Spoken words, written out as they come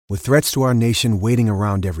With threats to our nation waiting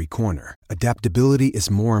around every corner, adaptability is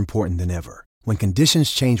more important than ever. When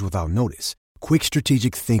conditions change without notice, quick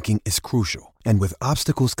strategic thinking is crucial. And with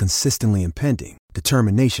obstacles consistently impending,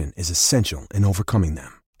 determination is essential in overcoming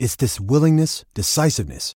them. It's this willingness,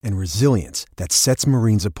 decisiveness, and resilience that sets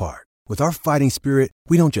Marines apart. With our fighting spirit,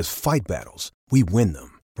 we don't just fight battles, we win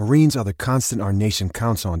them. Marines are the constant our nation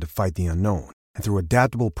counts on to fight the unknown. And through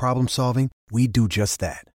adaptable problem solving, we do just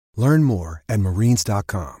that. Learn more at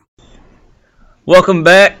marines.com. Welcome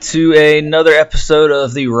back to another episode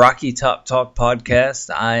of the Rocky Top Talk podcast.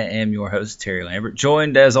 I am your host, Terry Lambert,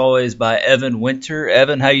 joined as always by Evan Winter.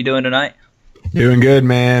 Evan, how you doing tonight? Doing good,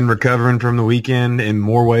 man. Recovering from the weekend in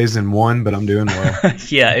more ways than one, but I'm doing well.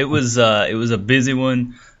 Yeah, it was a busy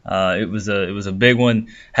one. It was a big one.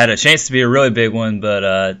 Had a chance to be a really big one,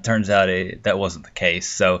 but turns out that wasn't the case.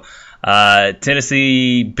 So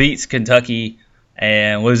Tennessee beats Kentucky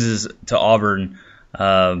and loses to Auburn.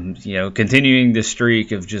 Continuing the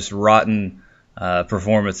streak of just rotten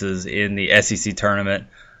performances in the SEC tournament.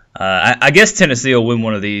 I guess Tennessee will win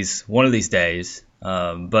one of these days,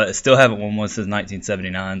 but still haven't won one since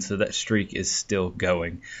 1979, so that streak is still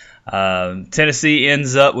going. Tennessee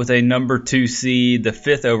ends up with a number 2 seed, the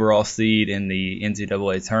 5th overall seed in the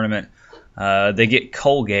NCAA tournament. They get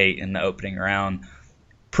Colgate in the opening round.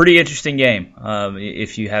 Pretty interesting game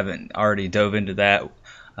if you haven't already dove into that.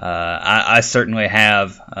 I certainly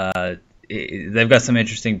have. They've got some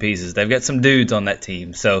interesting pieces. They've got some dudes on that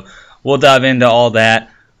team. So we'll dive into all that.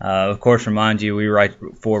 Of course, remind you, we write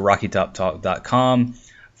for RockyTopTalk.com.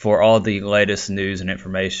 For all the latest news and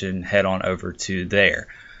information, head on over to there.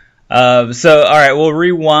 All right, we'll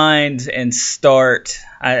rewind and start.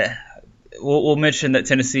 We'll mention that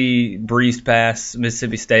Tennessee breezed past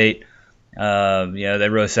Mississippi State. They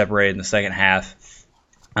really separated in the second half.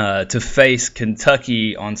 To face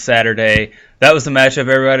Kentucky on Saturday. That was the matchup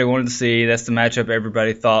everybody wanted to see. That's the matchup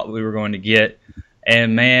everybody thought we were going to get.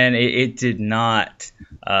 And, man, it did not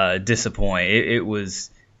disappoint. It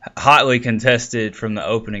was hotly contested from the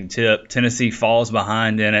opening tip. Tennessee falls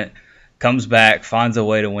behind in it, comes back, finds a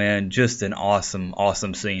way to win. Just an awesome,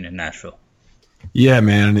 awesome scene in Nashville. Yeah,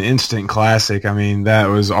 man, an instant classic. I mean, that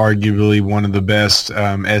was arguably one of the best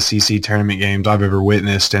SEC tournament games I've ever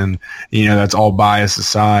witnessed, and, that's all bias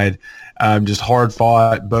aside. Just hard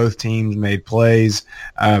fought. Both teams made plays.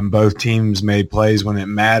 Both teams made plays when it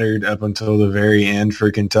mattered up until the very end for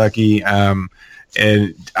Kentucky.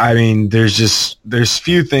 And, I mean, there's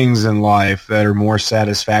few things in life that are more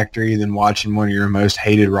satisfactory than watching one of your most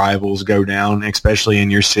hated rivals go down, especially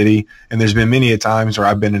in your city. And there's been many a times where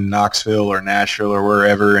I've been in Knoxville or Nashville or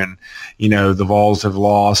wherever, and, the Vols have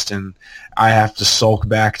lost, and I have to sulk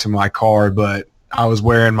back to my car. But I was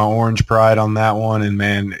wearing my orange pride on that one, and,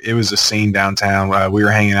 man, it was a scene downtown. We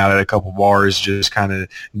were hanging out at a couple bars just kind of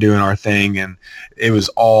doing our thing, and it was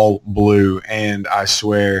all blue. And I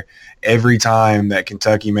swear, every time that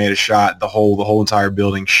Kentucky made a shot, the whole entire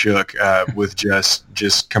building shook with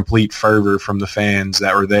just complete fervor from the fans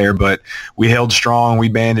that were there. But we held strong, we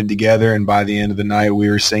banded together, and by the end of the night, we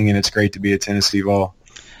were singing "It's Great to Be a Tennessee Vol."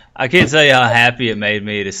 I can't tell you how happy it made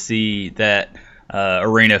me to see that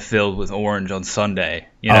arena filled with orange on Sunday.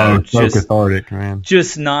 So cathartic, man.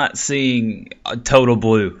 Just not seeing a total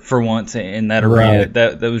blue for once in that arena. Right.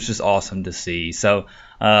 That was just awesome to see. So.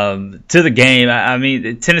 To the game, I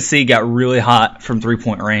mean, Tennessee got really hot from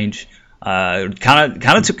 3-point range. Kind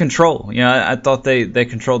of took control. I thought they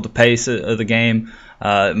controlled the pace of the game.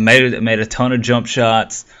 Made a ton of jump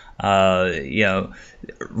shots.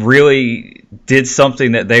 Really did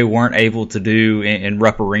something that they weren't able to do in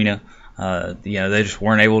Rupp Arena. They just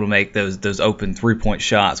weren't able to make those open 3-point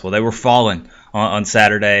shots. Well, they were falling on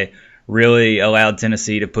Saturday. Really allowed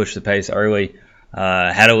Tennessee to push the pace early.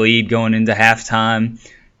 Had a lead going into halftime.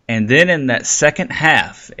 And then in that second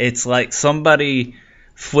half, it's like somebody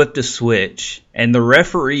flipped a switch, and the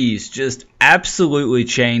referees just absolutely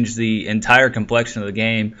changed the entire complexion of the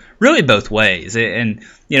game, really both ways. And,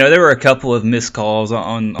 there were a couple of missed calls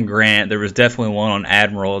on Grant. There was definitely one on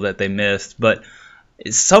Admiral that they missed. But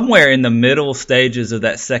somewhere in the middle stages of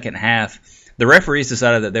that second half, the referees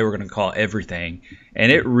decided that they were going to call everything.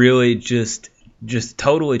 And it really just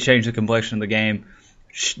totally changed the complexion of the game,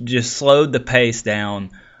 just slowed the pace down.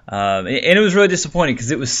 And it was really disappointing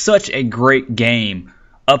because it was such a great game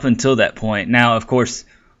up until that point. Now, of course,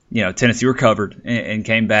 Tennessee recovered and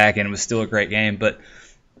came back, and it was still a great game. But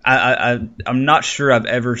I'm not sure I've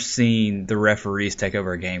ever seen the referees take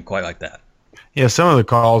over a game quite like that. Yeah, some of the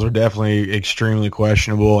calls are definitely extremely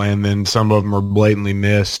questionable, and then some of them are blatantly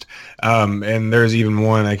missed. And there's even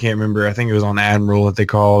one, I can't remember, I think it was on Admiral that they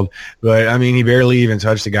called. But, I mean, he barely even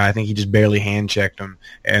touched the guy. I think he just barely hand-checked him,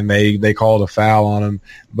 and they called a foul on him.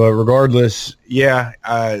 But regardless, yeah,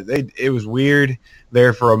 it was weird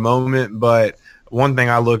there for a moment, but one thing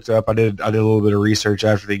I looked up, I did a little bit of research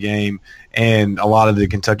after the game, and a lot of the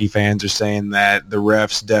Kentucky fans are saying that the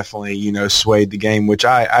refs definitely, swayed the game, which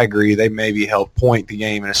I agree. They maybe helped point the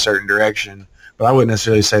game in a certain direction, but I wouldn't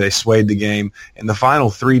necessarily say they swayed the game. In the final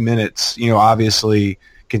 3 minutes, obviously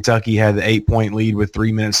Kentucky had the 8-point lead with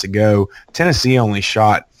 3 minutes to go. Tennessee only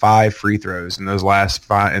shot 5 free throws in those last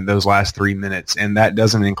 3 minutes, and that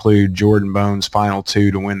doesn't include Jordan Bone's final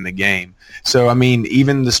 2 to win the game. So, I mean,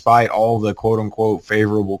 even despite all the quote-unquote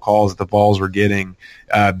favorable calls that the Vols were getting,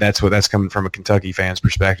 that's coming from a Kentucky fan's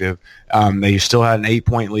perspective. They still had an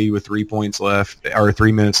 8-point lead with 3 minutes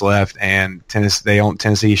left, and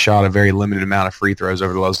Tennessee shot a very limited amount of free throws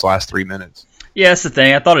over those last 3 minutes. Yeah, that's the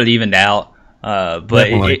thing. I thought it evened out, but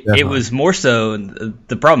definitely. It was more so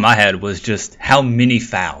the problem I had was just how many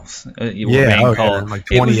fouls were being called. Like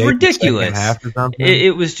it was ridiculous.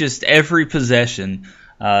 It was just every possession.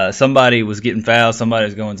 Somebody was getting fouled. Somebody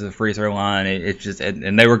was going to the free throw line.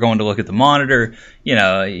 And they were going to look at the monitor.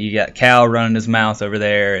 You got Cal running his mouth over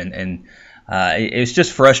there, and it's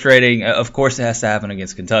just frustrating. Of course, it has to happen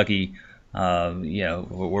against Kentucky.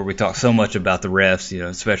 Where we talk so much about the refs,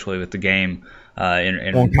 especially with the game.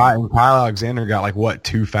 Kyle Alexander got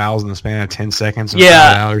 2 fouls in the span of 10 seconds.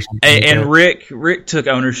 Yeah, and Rick took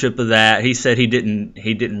ownership of that. He said he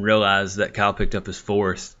didn't realize that Kyle picked up his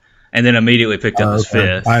 4th. And then immediately picked up his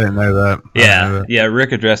 5th. I didn't know that. Yeah,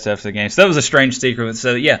 Rick addressed after the game. So that was a strange sequence.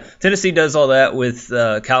 So, yeah, Tennessee does all that with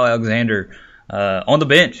Kyle Alexander on the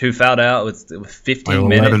bench, who fouled out with 15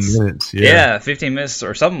 minutes. 11 minutes, yeah. 15 minutes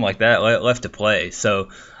or something like that left to play. So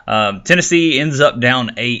Tennessee ends up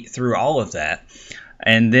down 8 through all of that.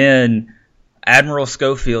 And then Admiral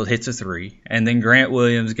Schofield hits a 3. And then Grant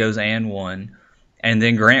Williams goes and 1. And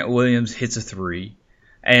then Grant Williams hits a 3.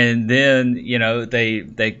 And then,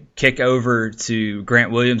 they kick over to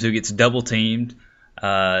Grant Williams, who gets double-teamed.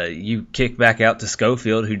 You kick back out to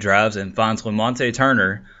Schofield, who drives and finds Lamonte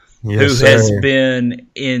Turner, who has been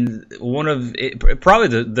in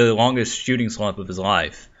probably the longest shooting slump of his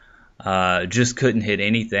life. Just couldn't hit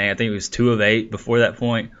anything. I think it was 2 of 8 before that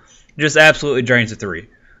point. Just absolutely drains a 3.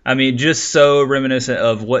 I mean, just so reminiscent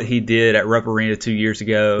of what he did at Rupp Arena 2 years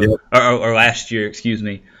ago, or last year, excuse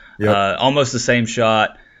me. Yep. Almost the same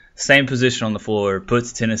shot, same position on the floor,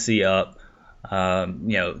 puts Tennessee up.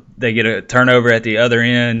 They get a turnover at the other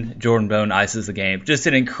end. Jordan Bone ices the game. Just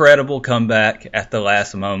an incredible comeback at the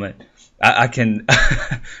last moment. I can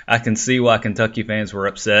I can see why Kentucky fans were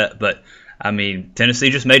upset, but I mean,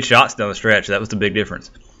 Tennessee just made shots down the stretch. That was the big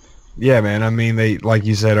difference. Yeah, man. I mean, they, like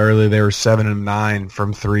you said earlier, they were 7 of 9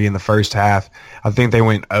 from 3 in the first half. I think they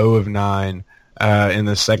went 0 of 9. In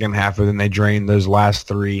the second half, and then they drained those last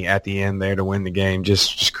 3 at the end there to win the game.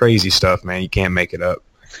 Just crazy stuff, man. You can't make it up.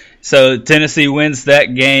 So Tennessee wins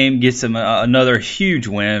that game, gets them another huge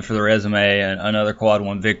win for the resume, and another quad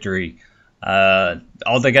 1 victory.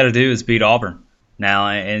 All they got to do is beat Auburn now,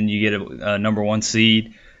 and you get a number 1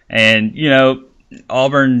 seed. And,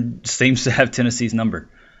 Auburn seems to have Tennessee's number.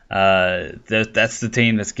 That's the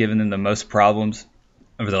team that's given them the most problems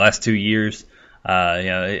over the last 2 years.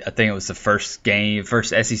 I think it was the first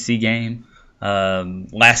SEC game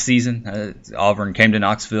last season. Auburn came to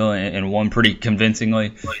Knoxville and won pretty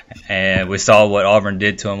convincingly, and we saw what Auburn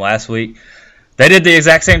did to them last week. They did the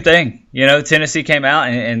exact same thing. Tennessee came out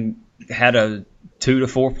and had a 2 to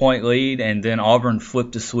 4 point lead, and then Auburn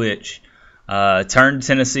flipped a switch, turned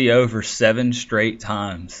Tennessee over 7 straight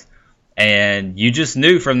times. And you just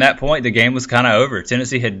knew from that point the game was kind of over.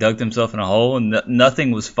 Tennessee had dug themselves in a hole, and nothing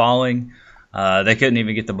was falling. They couldn't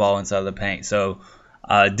even get the ball inside the paint. So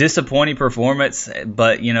disappointing performance,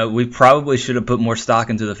 but, we probably should have put more stock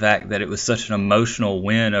into the fact that it was such an emotional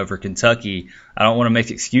win over Kentucky. I don't want to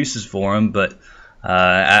make excuses for them, but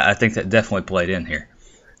I think that definitely played in here.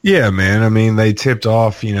 Yeah, man. I mean, they tipped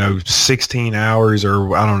off, 16 hours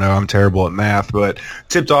or I don't know, I'm terrible at math, but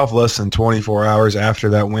tipped off less than 24 hours after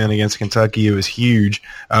that win against Kentucky. It was huge.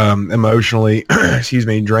 Emotionally,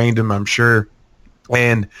 drained them, I'm sure.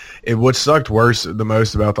 And what sucked the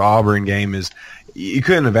most about the Auburn game is you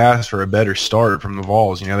couldn't have asked for a better start from the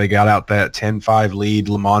Vols. They got out that 10-5 lead.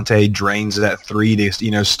 Lamonte drains that 3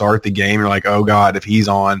 to start the game. You're like, oh God, if he's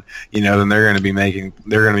on, then they're going to be making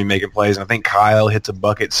plays. And I think Kyle hits a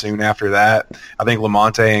bucket soon after that. I think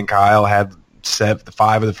Lamonte and Kyle had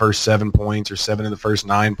 5 of the first 7 points or 7 of the first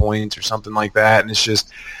 9 points or something like that. And it's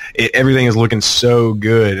just everything is looking so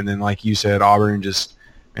good. And then, like you said, Auburn just –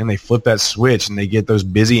 and they flip that switch and they get those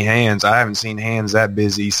busy hands. I haven't seen hands that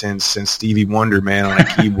busy since Stevie Wonder, man, on a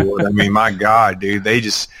keyboard. I mean, my God, dude, they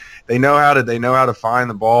know how to find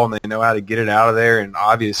the ball and they know how to get it out of there. And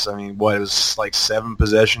obviously, I mean, it was like 7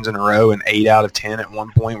 possessions in a row and 8 out of 10 at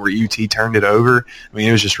one point where UT turned it over. I mean,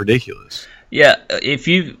 it was just ridiculous. Yeah, if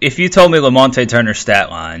you told me Lamonte Turner's stat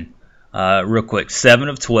line, real quick, 7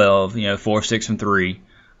 of 12, 4 of 6 from 3.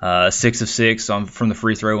 6 of 6 from the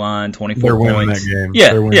free throw line, 24 They're points. Winning that game.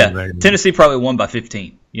 Yeah, That game. Tennessee probably won by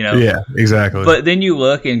 15. Yeah, exactly. But then you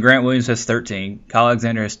look, and Grant Williams has 13, Kyle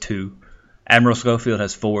Alexander has 2, Admiral Schofield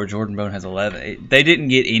has 4, Jordan Bone has 11. They didn't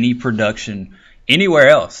get any production anywhere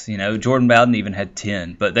else. Jordan Bowden even had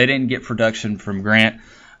 10, but they didn't get production from Grant.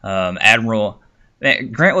 Admiral,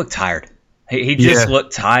 Grant looked tired. He just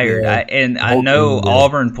looked tired. Yeah. I know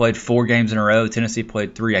Auburn played 4 games in a row. Tennessee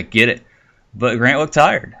played 3. I get it. But Grant looked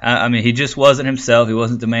tired. I mean, he just wasn't himself. He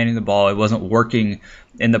wasn't demanding the ball. He wasn't working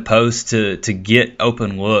in the post to get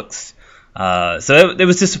open looks. So it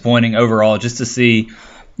was disappointing overall just to see,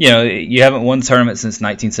 you haven't won the tournament since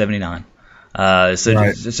 1979.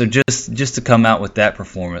 So just to come out with that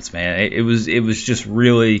performance, man, it was just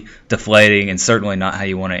really deflating and certainly not how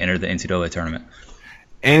you want to enter the NCAA tournament.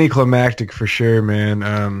 Anticlimactic for sure, man.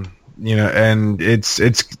 And it's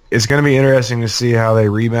going to be interesting to see how they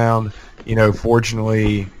rebound.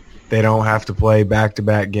 Fortunately, they don't have to play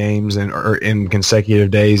back-to-back games or in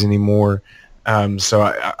consecutive days anymore.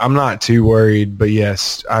 So I'm not too worried. But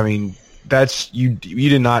yes, I mean that's you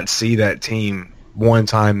did not see that team one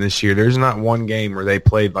time this year. There's not one game where they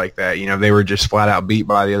played like that. They were just flat out beat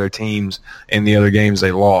by the other teams, and the other games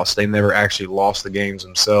they lost. They never actually lost the games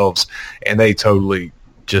themselves, and they totally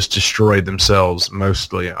just destroyed themselves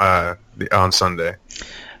mostly on Sunday.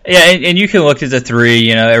 Yeah, and you can look at the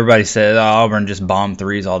 3. Everybody says Auburn just bombed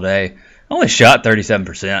 3s all day. Only shot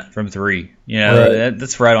 37% from 3. Right.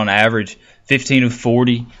 That's right on average. 15 of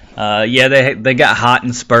 40. They got hot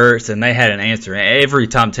in spurts, and they had an answer. Every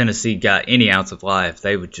time Tennessee got any ounce of life,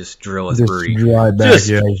 they would just drill a 3. Right back.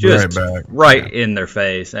 Right in their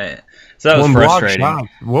face. So that was frustrating.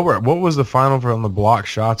 What was the final from the block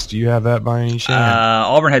shots? Do you have that by any chance?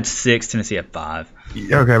 Auburn had 6, Tennessee had 5.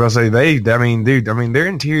 Okay, I'll say their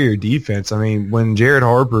interior defense. I mean, when Jared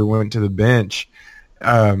Harper went to the bench,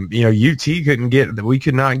 we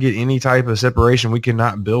could not get any type of separation. We could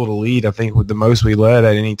not build a lead. I think the most we led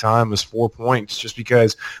at any time was 4 points, just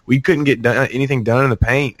because we couldn't get anything done in the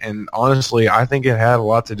paint. And honestly, I think it had a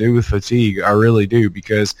lot to do with fatigue. I really do,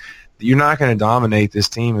 because you're not going to dominate this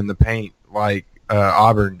team in the paint like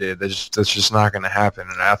Auburn did. That's just not going to happen.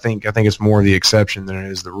 And I think it's more the exception than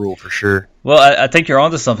it is the rule for sure. Well, I think you're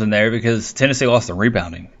onto something there, because Tennessee lost the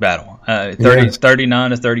rebounding battle. 39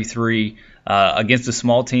 to 33 against a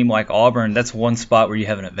small team like Auburn. That's one spot where you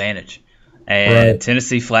have an advantage. And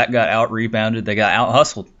Tennessee flat got out rebounded. They got out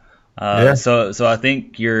hustled. So I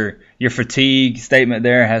think your fatigue statement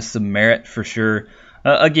there has some merit for sure.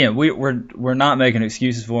 Again, we're not making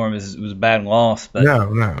excuses for him. It was a bad loss. But,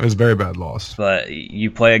 no, it was a very bad loss. But you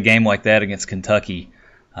play a game like that against Kentucky,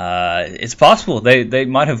 it's possible they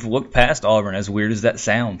might have looked past Auburn, as weird as that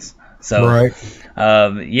sounds. So,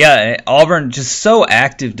 Auburn just so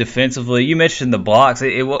active defensively. You mentioned the blocks.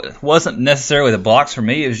 It wasn't necessarily the blocks for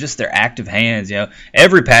me. It was just their active hands.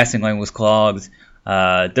 Every passing lane was clogged.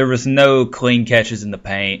 There was no clean catches in the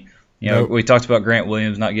paint. We talked about Grant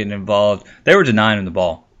Williams not getting involved. They were denying him the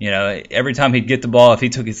ball. Every time he'd get the ball, if he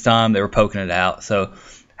took his time, they were poking it out. So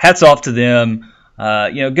hats off to them.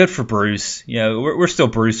 Good for Bruce. We're still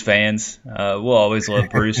Bruce fans. We'll always love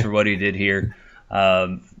Bruce for what he did here.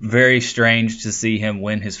 Very strange to see him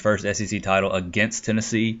win his first SEC title against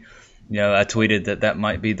Tennessee. I tweeted that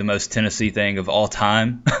might be the most Tennessee thing of all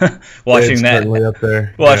time. Watching that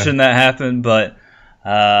happen. But,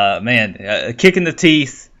 a kick in the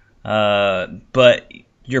teeth. But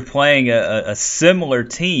you're playing a similar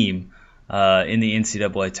team in the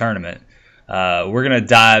NCAA tournament. We're going to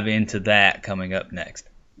dive into that coming up next.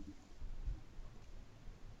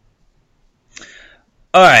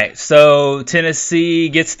 All right, so Tennessee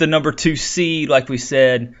gets the number 2 seed, like we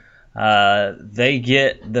said. They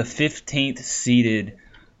get the 15th seeded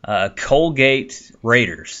Colgate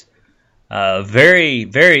Raiders. Very,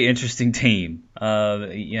 very interesting team.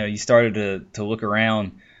 You started to look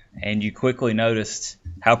around, and you quickly noticed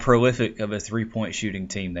how prolific of a three-point shooting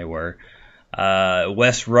team they were.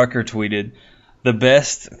 Wes Rucker tweeted, "The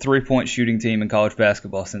best three-point shooting team in college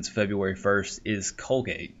basketball since February 1st is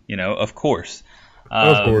Colgate." Of course.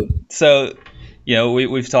 Of course. So,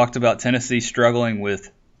 we've talked about Tennessee struggling with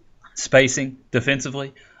spacing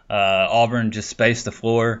defensively. Auburn just spaced the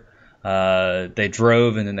floor. They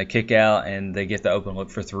drove and then they kick out and they get the open look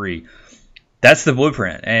for three. That's the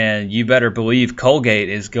blueprint, and you better believe Colgate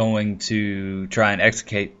is going to try and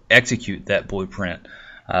execute that blueprint.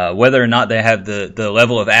 Whether or not they have the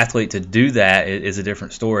level of athlete to do that is a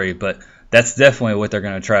different story, but that's definitely what they're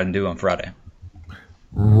going to try and do on Friday.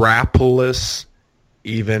 Rapolis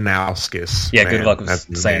Ivanauskas. Yeah, good luck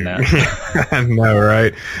with saying that. I know,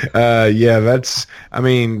 right?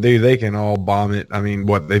 Dude, they can all bomb it. I mean,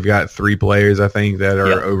 they've got 3 players, I think, that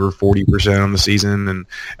are over 40% on the season,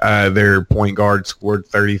 and their point guard scored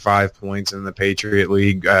 35 points in the Patriot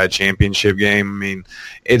League championship game. I mean,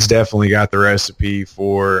 it's definitely got the recipe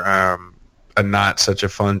for a not such a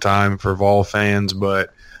fun time for Vol fans,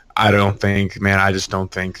 but I just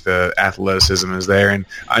don't think the athleticism is there. And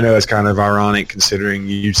I know it's kind of ironic considering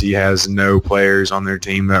UT has no players on their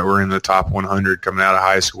team that were in the top 100 coming out of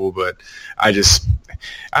high school, but I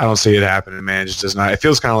don't see it happening, man. It just does not. It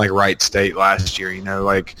feels kind of like Wright State last year,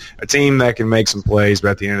 like a team that can make some plays,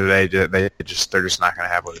 but at the end of the day, they're just not going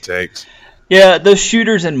to have what it takes. Yeah, those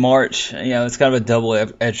shooters in March, it's kind of a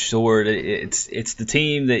double-edged sword. It's the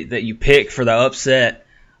team that you pick for the upset.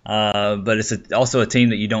 But it's also a team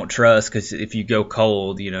that you don't trust because if you go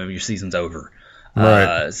cold, your season's over.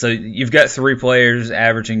 Right. So you've got 3 players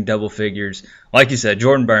averaging double figures. Like you said,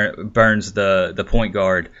 Jordan Burns, the point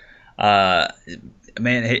guard.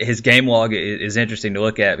 Man, his game log is interesting to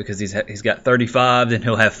look at because he's got 35, then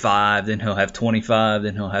he'll have 5, then he'll have 25,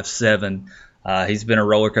 then he'll have 7. He's been a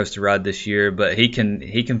roller coaster ride this year, but he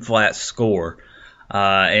can flat score.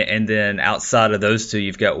 And then outside of those 2,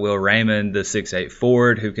 you've got Will Raymond, the 6'8"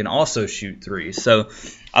 forward, who can also shoot threes. So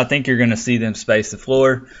I think you're going to see them space the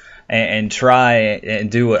floor and try and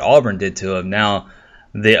do what Auburn did to them. Now,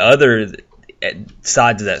 the other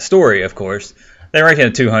side to that story, of course, they're ranking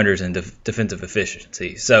in the 200s in defensive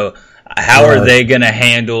efficiency. So how are they going to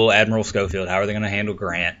handle Admiral Schofield? How are they going to handle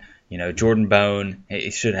Grant? Jordan Bone,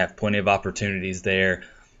 he should have plenty of opportunities there.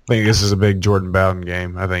 I think this is a big Jordan Bowden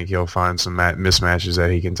game. I think he'll find some mismatches that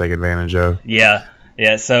he can take advantage of. Yeah.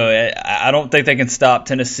 So I don't think they can stop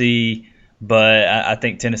Tennessee, but I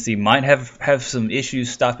think Tennessee might have some issues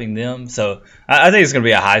stopping them. So I think it's going to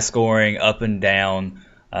be a high-scoring, up-and-down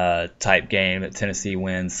type game that Tennessee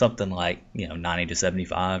wins, something like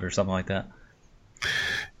 90-75 or something like that.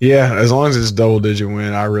 Yeah, as long as it's double-digit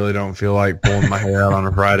win, I really don't feel like pulling my hair out on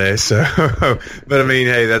a Friday. So, but I mean,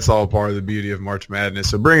 hey, that's all part of the beauty of March Madness.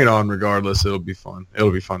 So bring it on regardless. It'll be fun.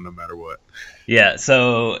 It'll be fun no matter what. Yeah,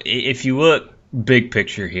 so if you look big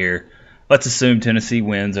picture here, let's assume Tennessee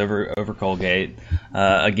wins over Colgate.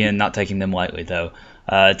 Again, not taking them lightly, though.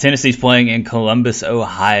 Tennessee's playing in Columbus,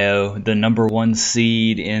 Ohio. The number 1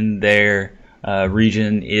 seed in their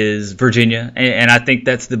region is Virginia, and I think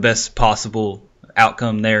that's the best possible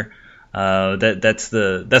outcome there. That's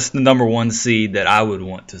the number 1 seed that I would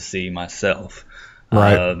want to see myself.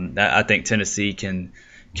 Right. I think Tennessee can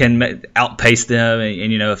outpace them,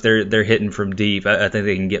 and if they're hitting from deep, I think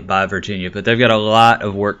they can get by Virginia. But they've got a lot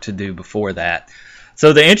of work to do before that.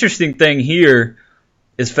 So the interesting thing here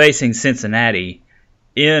is facing Cincinnati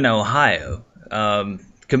in Ohio.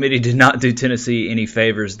 Committee did not do Tennessee any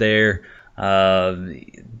favors there.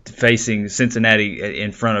 Facing Cincinnati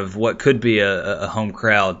in front of what could be a home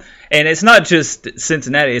crowd. And it's not just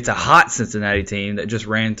Cincinnati, it's a hot Cincinnati team that just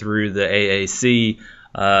ran through the AAC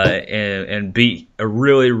and beat a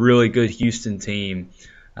really, really good Houston team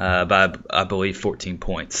by, I believe, 14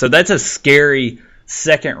 points. So that's a scary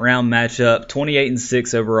second-round matchup,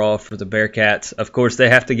 28-6 overall for the Bearcats. Of course, they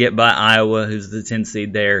have to get by Iowa, who's the 10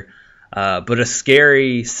 seed there, but a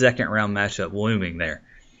scary second-round matchup looming there.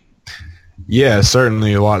 Yeah,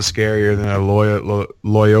 certainly a lot scarier than a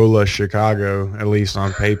Loyola Chicago, at least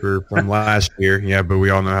on paper, from last year. Yeah, but we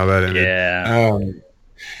all know how that ended.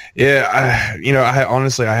 I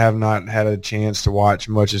honestly have not had a chance to watch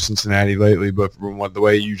much of Cincinnati lately, but from the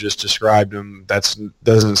way you just described them, that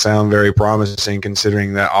doesn't sound very promising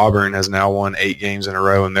considering that Auburn has now won 8 games in a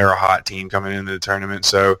row and they're a hot team coming into the tournament.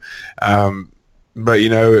 So, but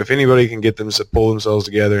if anybody can get them to pull themselves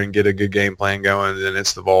together and get a good game plan going, then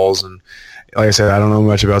it's the Vols. And like I said, I don't know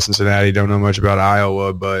much about Cincinnati, don't know much about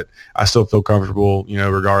Iowa, but I still feel comfortable,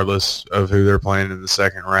 regardless of who they're playing in the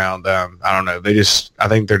second round. I don't know. I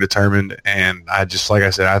think they're determined, and like I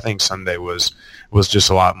said, I think Sunday was just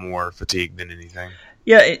a lot more fatigue than anything.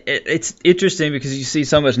 Yeah, it's interesting because you see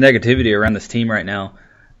so much negativity around this team right now,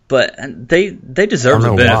 but they deserve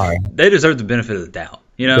the benefit. They deserve the benefit of the doubt.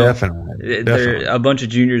 You know, Definitely. They're a bunch of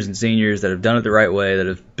juniors and seniors that have done it the right way, that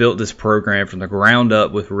have built this program from the ground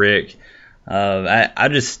up with Rick. I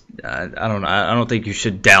don't know. I don't think you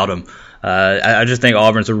should doubt them. I just think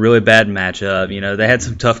Auburn's a really bad matchup. You know, they had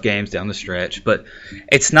some tough games down the stretch, but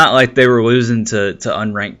it's not like they were losing to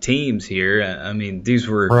unranked teams here. I mean, these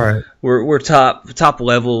were top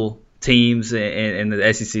level teams, and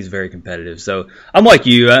the SEC is very competitive. So I'm like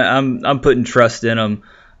you. I'm putting trust in them.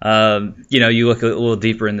 You know, you look a little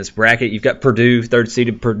deeper in this bracket. You've got Purdue,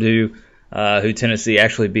 third-seeded Purdue, who Tennessee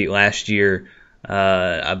actually beat last year,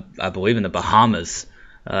 I believe in the Bahamas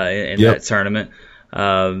in that tournament.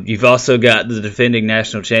 You've also got the defending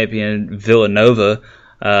national champion Villanova.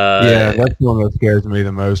 That's the one that scares me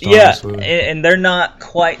the most, honestly. Yeah, and they're not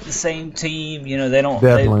quite the same team. You know, they don't.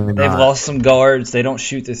 Definitely they've not. lost some guards. They don't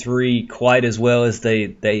shoot the three quite as well as they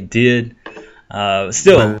did.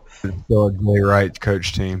 Still a Jay Wright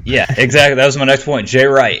coach team. Yeah, exactly. That was my next point. Jay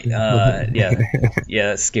Wright. Yeah,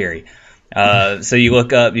 that's scary. So you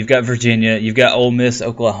look up. You've got Virginia. You've got Ole Miss,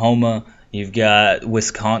 Oklahoma. You've got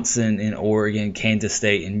Wisconsin and Oregon, Kansas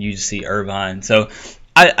State, and UC Irvine. So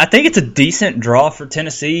I think it's a decent draw for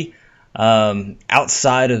Tennessee.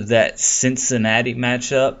 Outside of that Cincinnati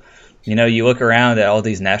matchup, you know, you look around at all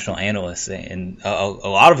these national analysts, and a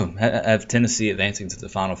lot of them have Tennessee advancing to the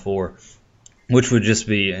Final Four, which would just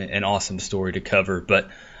be an awesome story to cover. But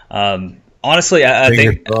honestly, I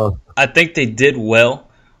think they did well,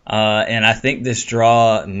 and I think this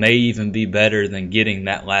draw may even be better than getting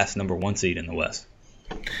that last number 1 seed in the West.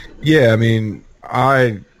 Yeah, I mean,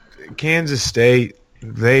 Kansas State,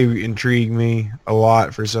 they intrigue me a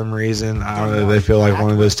lot for some reason. I don't know. They feel like one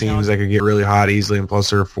of those teams that could get really hot easily, and plus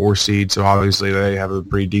they're a 4 seed, so obviously they have a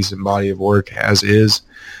pretty decent body of work as is.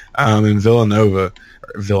 And Villanova,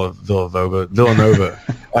 they're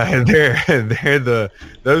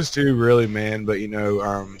those two really, man. But you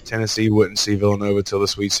know, Tennessee wouldn't see Villanova till the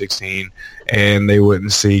Sweet 16, and they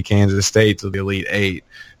wouldn't see Kansas State till the Elite 8.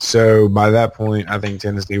 So by that point, I think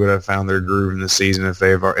Tennessee would have found their groove in the season if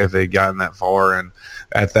they'd gotten that far. And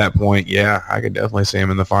at that point, yeah, I could definitely see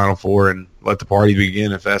them in the Final Four and let the party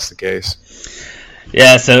begin if that's the case.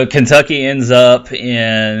 Yeah, so Kentucky ends up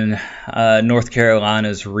in North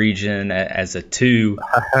Carolina's region as a 2.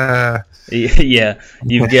 Yeah,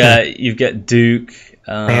 you've got Duke.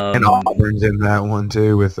 And Auburn's in that one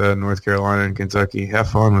too with North Carolina and Kentucky. Have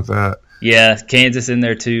fun with that. Yeah, Kansas in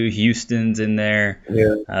there too. Houston's in there.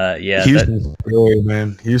 Yeah. Houston's scary,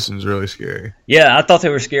 man. Houston's really scary. Yeah, I thought they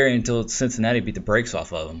were scary until Cincinnati beat the brakes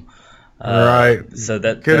off of them. Right. So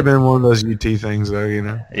that could have been one of those UT things, though. You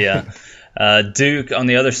know. Yeah. Duke on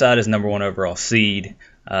the other side is number 1 overall seed.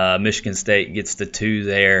 Michigan State gets the 2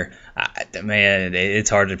 there. Man,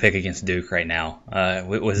 it's hard to pick against Duke right now.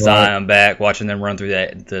 With Zion back, watching them run through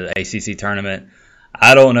the ACC tournament,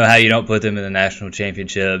 I don't know how you don't put them in the national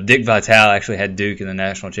championship. Dick Vitale actually had Duke in the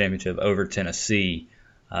national championship over Tennessee,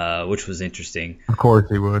 which was interesting. Of course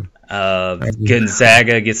he would.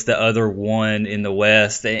 Gonzaga gets the other 1 in the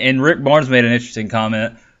West. And Rick Barnes made an interesting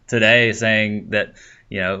comment today saying that,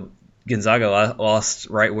 you know, Gonzaga lost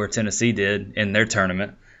right where Tennessee did in their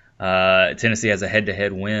tournament. Tennessee has a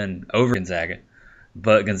head-to-head win over Gonzaga,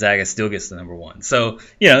 but Gonzaga still gets the number 1. So,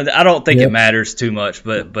 you know, I don't think it matters too much,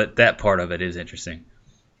 but that part of it is interesting.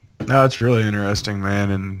 No, it's really interesting,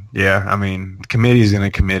 man. And, yeah, I mean, the committee's going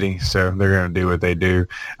to committee, so they're going to do what they do.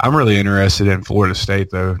 I'm really interested in Florida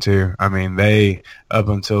State, though, too. I mean, they, up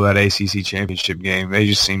until that ACC championship game, they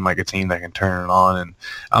just seem like a team that can turn it on, and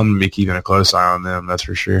I'm going to be keeping a close eye on them, that's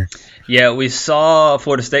for sure. Yeah, we saw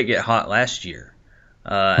Florida State get hot last year.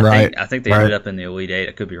 I think they ended up in the Elite 8.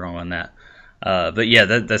 I could be wrong on that. But, yeah,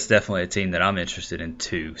 that's definitely a team that I'm interested in,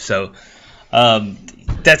 too. So,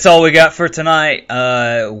 that's all we got for tonight.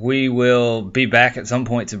 We will be back at some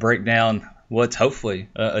point to break down what's hopefully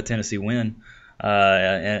a Tennessee win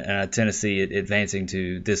and a Tennessee advancing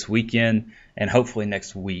to this weekend and hopefully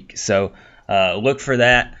next week. So look for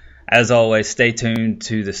that. As always, stay tuned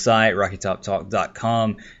to the site,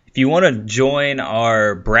 RockyTopTalk.com. If you want to join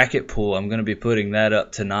our bracket pool, I'm going to be putting that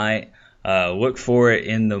up tonight. Look for it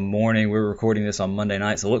in the morning. We're recording this on Monday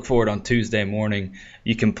night, so look for it on Tuesday morning.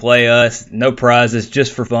 You can play us. No prizes,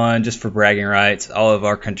 just for fun, just for bragging rights. All of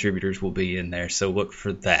our contributors will be in there, so look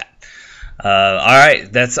for that. All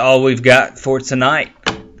right, that's all we've got for tonight.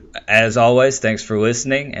 As always, thanks for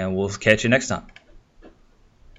listening, and we'll catch you next time.